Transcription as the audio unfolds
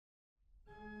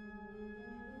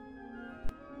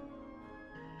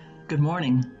Good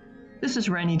morning. This is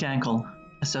Rainey Dankel,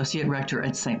 Associate Rector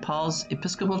at St. Paul's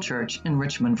Episcopal Church in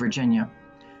Richmond, Virginia.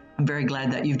 I'm very glad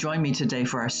that you've joined me today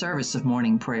for our service of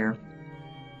morning prayer.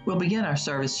 We'll begin our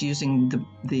service using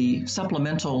the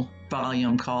supplemental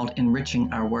volume called Enriching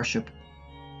Our Worship.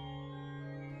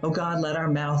 O God, let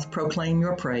our mouth proclaim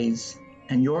your praise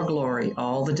and your glory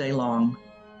all the day long.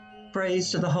 Praise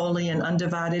to the holy and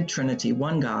undivided Trinity,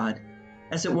 one God,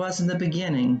 as it was in the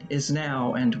beginning, is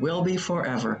now, and will be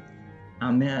forever.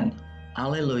 Amen.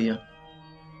 Alleluia.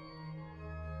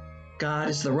 God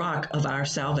is the rock of our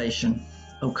salvation.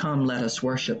 O come, let us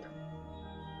worship.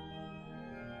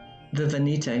 The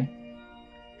Venite.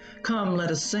 Come, let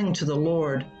us sing to the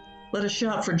Lord. Let us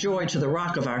shout for joy to the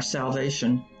rock of our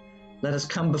salvation. Let us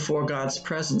come before God's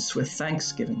presence with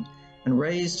thanksgiving and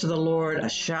raise to the Lord a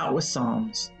shout with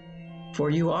psalms.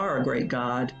 For you are a great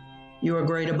God. You are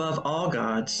great above all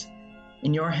gods.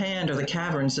 In your hand are the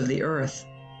caverns of the earth,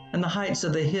 and the heights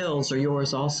of the hills are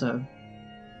yours also.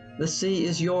 The sea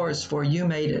is yours, for you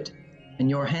made it, and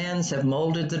your hands have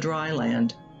molded the dry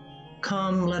land.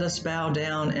 Come, let us bow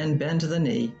down and bend the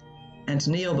knee, and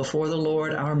kneel before the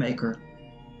Lord our Maker.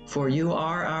 For you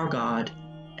are our God,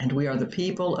 and we are the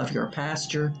people of your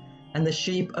pasture and the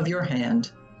sheep of your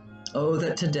hand. Oh,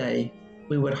 that today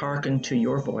we would hearken to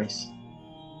your voice.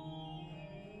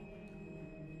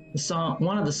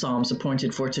 One of the Psalms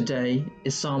appointed for today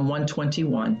is Psalm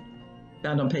 121,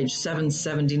 found on page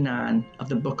 779 of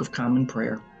the Book of Common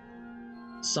Prayer.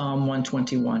 Psalm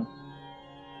 121.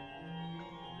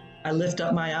 I lift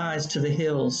up my eyes to the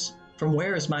hills. From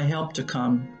where is my help to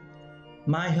come?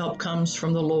 My help comes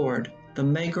from the Lord, the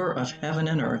maker of heaven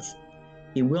and earth.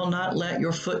 He will not let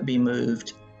your foot be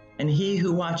moved, and he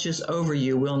who watches over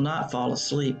you will not fall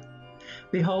asleep.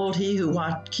 Behold, he who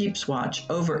keeps watch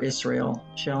over Israel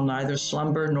shall neither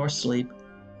slumber nor sleep.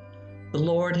 The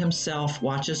Lord himself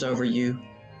watches over you.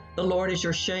 The Lord is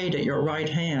your shade at your right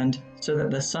hand, so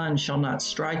that the sun shall not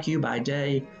strike you by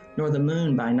day, nor the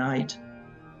moon by night.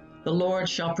 The Lord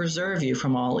shall preserve you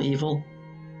from all evil.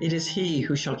 It is he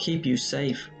who shall keep you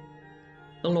safe.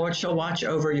 The Lord shall watch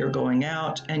over your going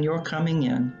out and your coming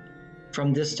in,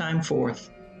 from this time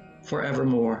forth,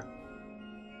 forevermore.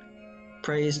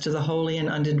 Praise to the holy and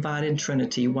undivided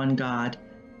Trinity, one God,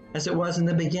 as it was in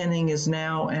the beginning, is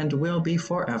now, and will be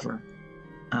forever.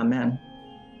 Amen.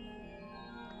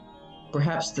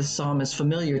 Perhaps this psalm is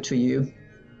familiar to you.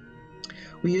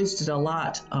 We used it a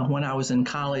lot when I was in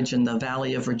college in the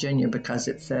Valley of Virginia because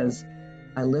it says,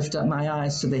 I lift up my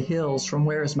eyes to the hills, from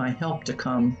where is my help to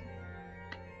come?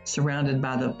 Surrounded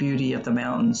by the beauty of the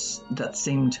mountains, that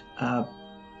seemed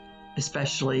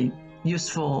especially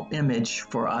useful image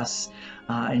for us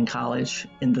in college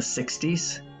in the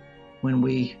 60s, when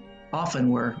we often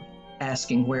were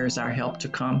asking, where's our help to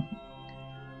come?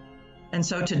 And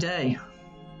so today,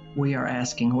 we are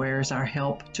asking, where's our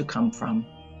help to come from?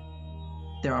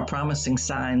 There are promising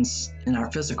signs in our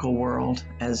physical world,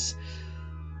 as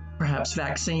perhaps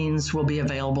vaccines will be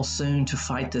available soon to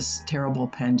fight this terrible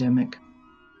pandemic.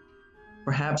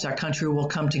 Perhaps our country will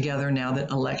come together now that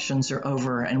elections are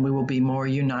over, and we will be more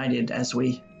united as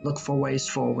we look for ways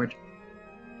forward.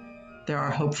 There are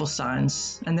hopeful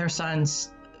signs, and there are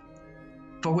signs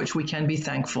for which we can be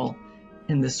thankful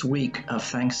in this week of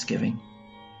Thanksgiving.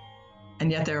 And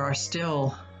yet there are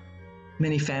still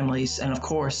many families, and of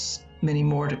course, many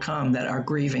more to come, that are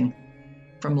grieving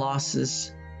from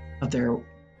losses of their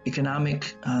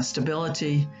economic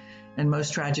stability, and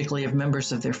most tragically of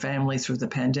members of their family through the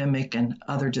pandemic and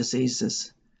other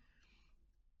diseases.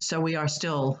 So we are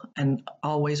still, and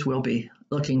always will be,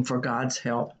 looking for God's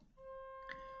help.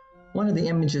 One of the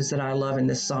images that I love in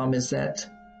this psalm is that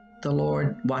the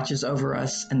Lord watches over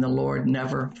us and the Lord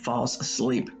never falls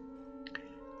asleep.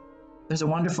 There's a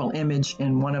wonderful image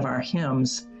in one of our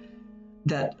hymns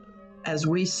that as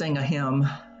we sing a hymn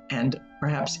and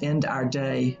perhaps end our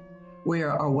day, we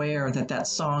are aware that that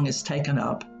song is taken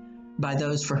up by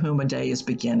those for whom a day is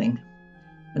beginning.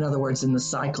 In other words, in the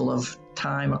cycle of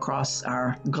time across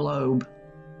our globe,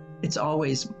 it's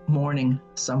always morning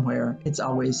somewhere, it's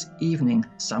always evening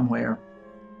somewhere.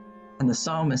 And the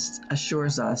psalmist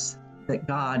assures us that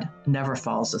God never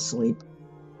falls asleep.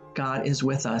 God is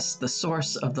with us. The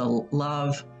source of the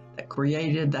love that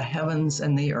created the heavens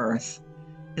and the earth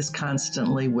is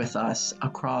constantly with us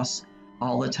across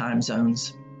all the time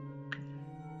zones.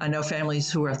 I know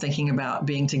families who are thinking about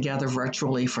being together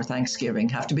virtually for Thanksgiving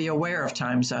have to be aware of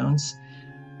time zones.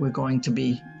 We're going to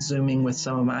be Zooming with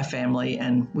some of my family,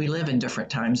 and we live in different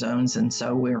time zones, and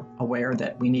so we're aware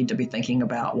that we need to be thinking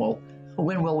about, well,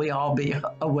 when will we all be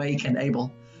awake and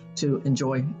able to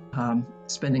enjoy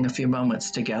spending a few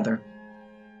moments together?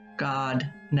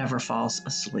 God never falls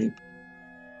asleep.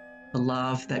 The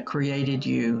love that created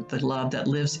you, the love that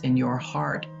lives in your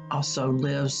heart, also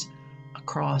lives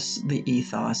across the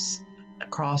ethos,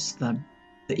 across the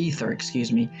ether,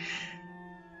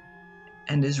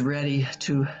 and is ready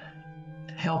to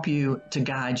help you, to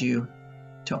guide you,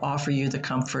 to offer you the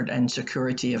comfort and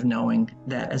security of knowing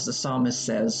that, as the psalmist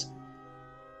says,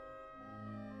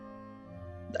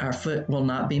 our foot will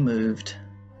not be moved.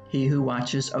 He who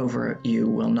watches over you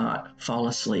will not fall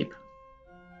asleep.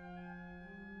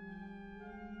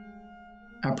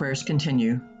 Our prayers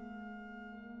continue.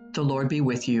 The Lord be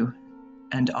with you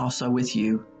and also with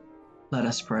you. Let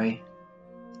us pray.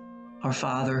 Our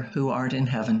Father, who art in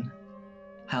heaven,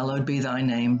 hallowed be thy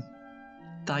name.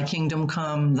 Thy kingdom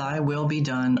come, thy will be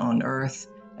done on earth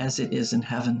as it is in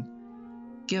heaven.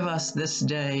 Give us this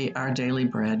day our daily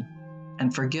bread,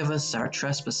 and forgive us our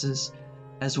trespasses,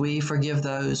 as we forgive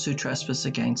those who trespass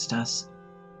against us.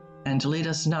 And lead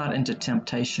us not into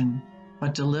temptation,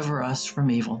 but deliver us from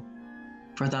evil.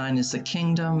 For thine is the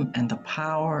kingdom and the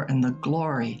power and the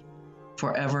glory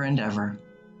forever and ever.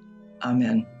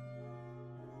 Amen.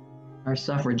 Our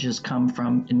suffrages come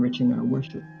from enriching our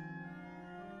worship.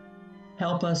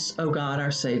 Help us, O God, our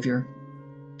Savior.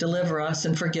 Deliver us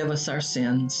and forgive us our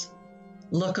sins.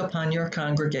 Look upon your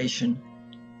congregation.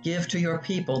 Give to your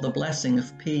people the blessing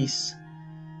of peace.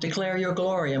 Declare your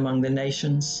glory among the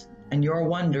nations and your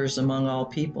wonders among all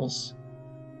peoples.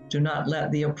 Do not let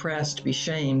the oppressed be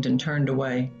shamed and turned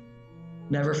away.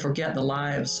 Never forget the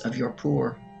lives of your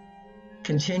poor.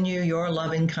 Continue your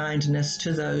loving kindness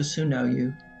to those who know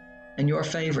you, and your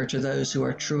favor to those who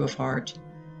are true of heart.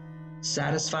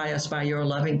 Satisfy us by your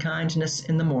loving kindness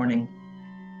in the morning.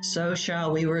 So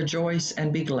shall we rejoice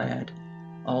and be glad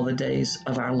all the days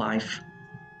of our life.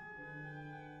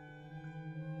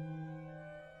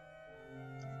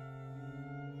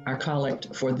 Our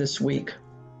collect for this week.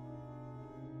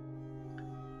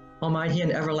 Almighty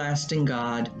and everlasting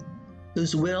God,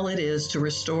 whose will it is to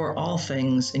restore all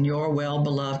things in your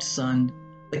well-beloved Son,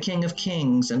 the King of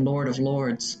kings and Lord of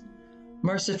lords,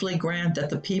 mercifully grant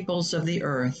that the peoples of the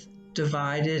earth,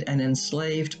 divided and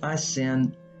enslaved by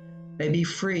sin, may be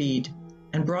freed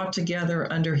and brought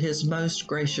together under his most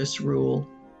gracious rule,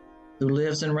 who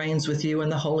lives and reigns with you in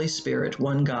the Holy Spirit,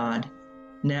 one God,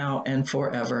 now and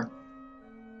forever.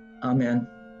 Amen.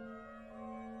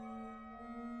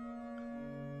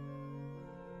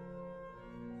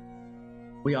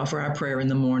 We offer our prayer in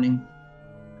the morning.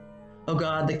 O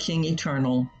God, the King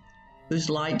eternal, whose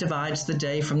light divides the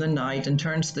day from the night and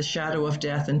turns the shadow of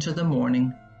death into the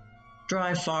morning,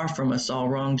 drive far from us all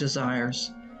wrong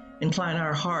desires, incline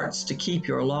our hearts to keep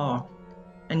your law,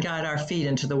 and guide our feet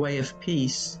into the way of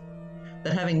peace,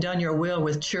 that having done your will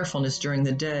with cheerfulness during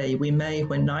the day, we may,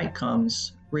 when night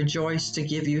comes, rejoice to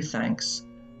give you thanks.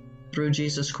 Through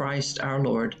Jesus Christ our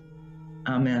Lord.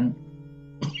 Amen.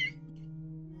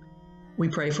 We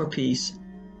pray for peace.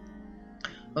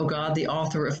 O God, the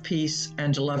author of peace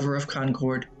and lover of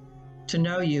concord, to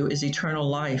know you is eternal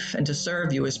life, and to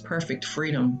serve you is perfect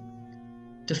freedom.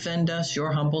 Defend us,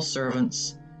 your humble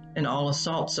servants, in all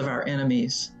assaults of our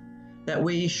enemies, that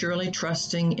we, surely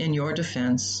trusting in your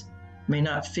defense, may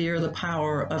not fear the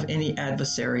power of any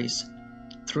adversaries,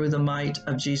 through the might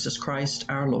of Jesus Christ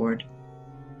our Lord.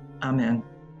 Amen.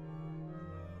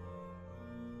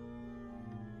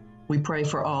 We pray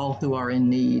for all who are in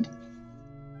need.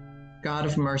 God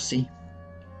of mercy,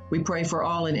 we pray for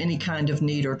all in any kind of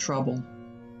need or trouble,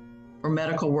 for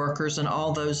medical workers and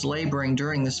all those laboring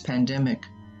during this pandemic,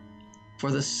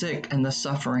 for the sick and the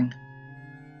suffering,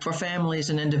 for families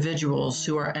and individuals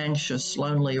who are anxious,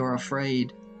 lonely, or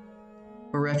afraid,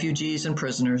 for refugees and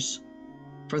prisoners,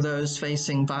 for those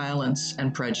facing violence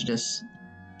and prejudice.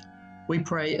 We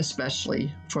pray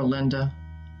especially for Linda,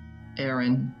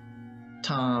 Aaron,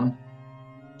 Tom,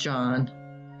 John,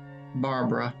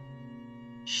 Barbara,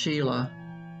 Sheila,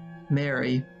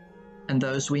 Mary, and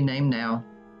those we name now.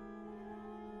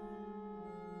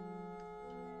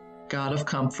 God of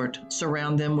comfort,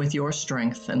 surround them with your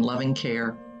strength and loving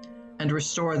care, and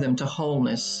restore them to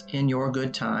wholeness in your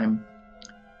good time.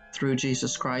 Through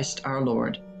Jesus Christ our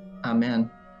Lord. Amen.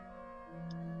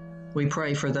 We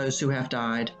pray for those who have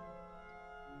died.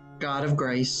 God of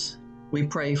grace, we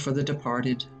pray for the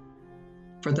departed,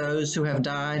 for those who have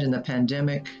died in the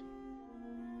pandemic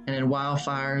and in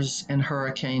wildfires and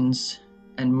hurricanes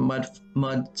and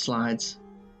mudslides,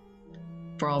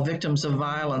 for all victims of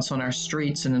violence on our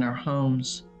streets and in our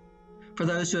homes, for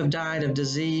those who have died of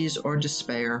disease or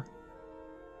despair,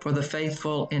 for the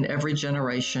faithful in every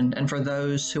generation, and for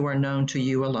those who are known to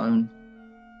you alone.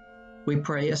 We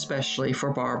pray especially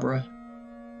for Barbara,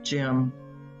 Jim,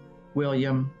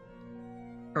 William,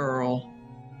 Earl,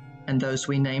 and those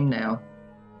we name now.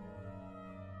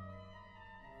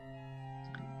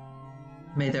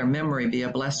 May their memory be a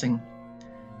blessing.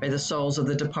 May the souls of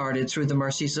the departed, through the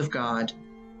mercies of God,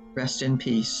 rest in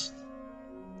peace.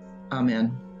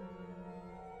 Amen.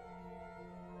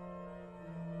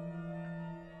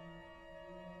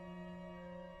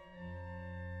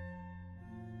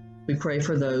 We pray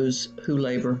for those who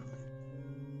labor.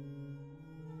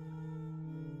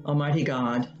 Almighty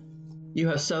God, you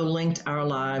have so linked our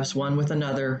lives one with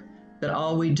another that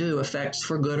all we do affects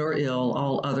for good or ill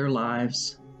all other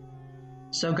lives.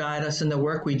 So guide us in the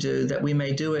work we do, that we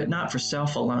may do it not for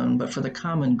self alone, but for the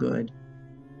common good.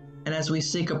 And as we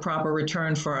seek a proper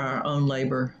return for our own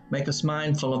labor, make us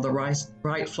mindful of the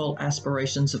rightful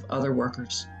aspirations of other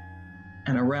workers,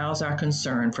 and arouse our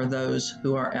concern for those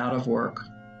who are out of work.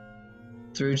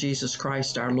 Through Jesus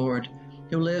Christ our Lord,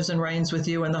 who lives and reigns with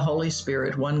you in the Holy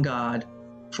Spirit, one God,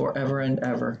 forever and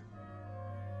ever.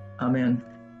 Amen.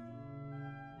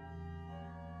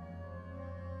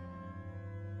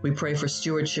 We pray for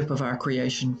stewardship of our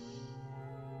creation.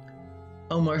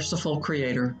 O merciful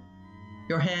Creator,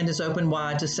 your hand is open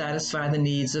wide to satisfy the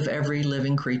needs of every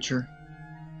living creature.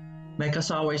 Make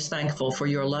us always thankful for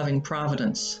your loving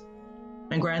providence,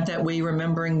 and grant that we,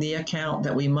 remembering the account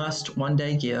that we must one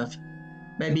day give,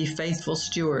 may be faithful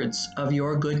stewards of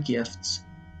your good gifts.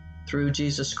 Through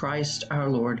Jesus Christ our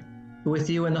Lord, who with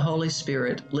you in the Holy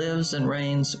Spirit lives and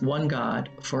reigns one God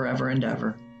forever and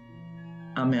ever.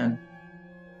 Amen.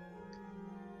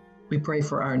 We pray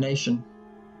for our nation.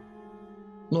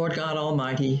 Lord God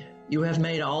Almighty, you have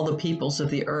made all the peoples of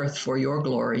the earth for your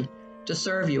glory, to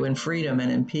serve you in freedom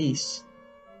and in peace.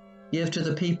 Give to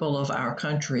the people of our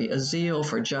country a zeal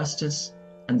for justice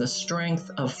and the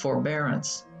strength of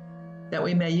forbearance, that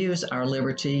we may use our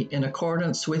liberty in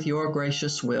accordance with your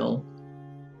gracious will.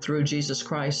 Through Jesus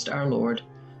Christ our Lord,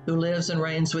 who lives and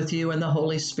reigns with you in the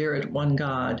Holy Spirit, one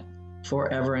God,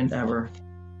 forever and ever.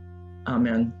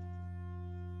 Amen.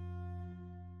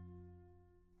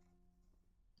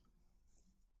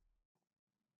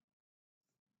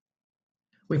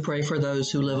 We pray for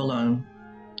those who live alone.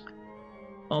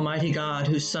 Almighty God,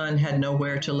 whose Son had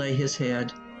nowhere to lay his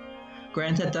head,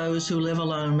 grant that those who live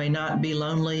alone may not be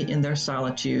lonely in their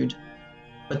solitude,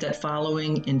 but that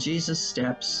following in Jesus'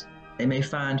 steps, they may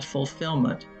find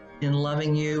fulfillment in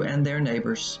loving you and their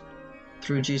neighbors.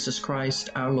 Through Jesus Christ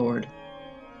our Lord.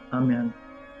 Amen.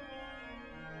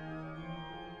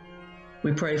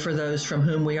 We pray for those from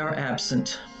whom we are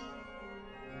absent.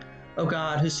 O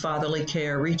God, whose fatherly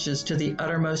care reaches to the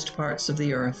uttermost parts of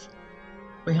the earth,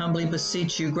 we humbly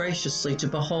beseech you graciously to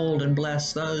behold and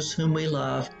bless those whom we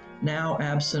love, now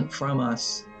absent from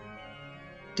us.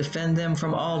 Defend them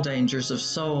from all dangers of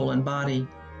soul and body,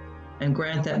 and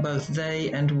grant that both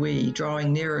they and we,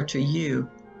 drawing nearer to you,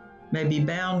 may be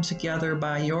bound together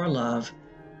by your love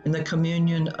in the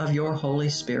communion of your Holy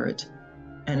Spirit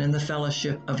and in the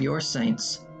fellowship of your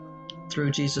saints,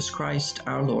 through Jesus Christ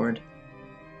our Lord.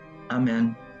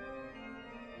 Amen.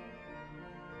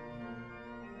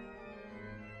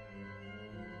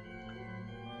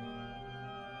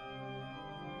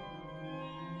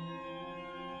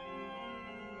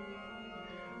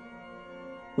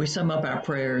 We sum up our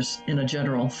prayers in a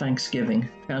general thanksgiving,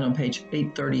 found on page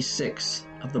 836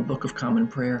 of the Book of Common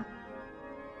Prayer.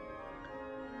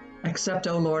 Accept,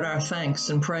 O Lord, our thanks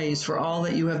and praise for all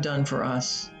that you have done for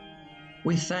us.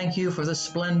 We thank you for the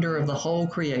splendor of the whole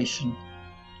creation,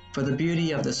 for the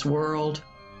beauty of this world,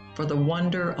 for the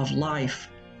wonder of life,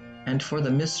 and for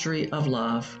the mystery of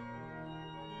love.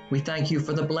 We thank you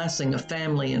for the blessing of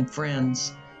family and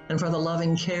friends, and for the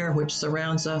loving care which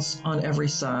surrounds us on every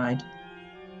side.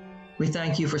 We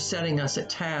thank you for setting us at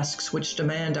tasks which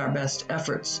demand our best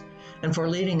efforts, and for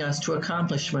leading us to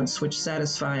accomplishments which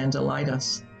satisfy and delight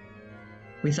us.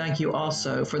 We thank you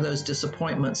also for those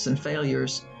disappointments and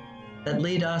failures that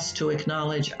lead us to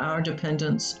acknowledge our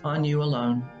dependence on you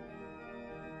alone.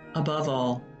 Above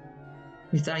all,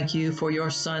 we thank you for your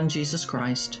Son, Jesus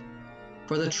Christ,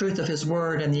 for the truth of his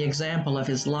word and the example of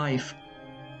his life,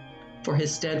 for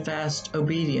his steadfast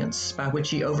obedience by which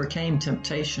he overcame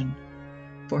temptation,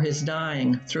 for his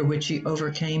dying through which he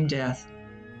overcame death,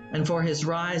 and for his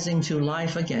rising to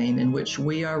life again in which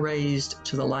we are raised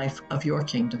to the life of your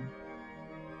kingdom.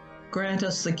 Grant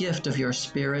us the gift of your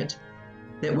Spirit,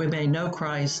 that we may know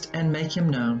Christ and make him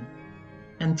known,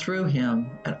 and through him,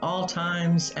 at all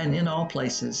times and in all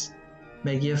places,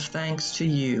 may give thanks to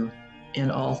you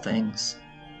in all things.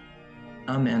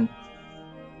 Amen.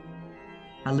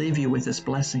 I leave you with this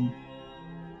blessing.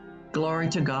 Glory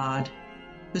to God,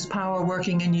 whose power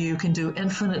working in you can do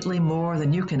infinitely more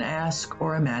than you can ask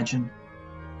or imagine.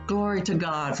 Glory to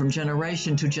God from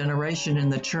generation to generation in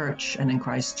the church and in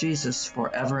Christ Jesus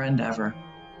forever and ever.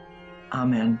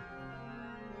 Amen.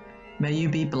 May you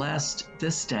be blessed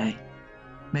this day.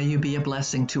 May you be a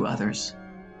blessing to others.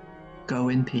 Go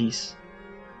in peace.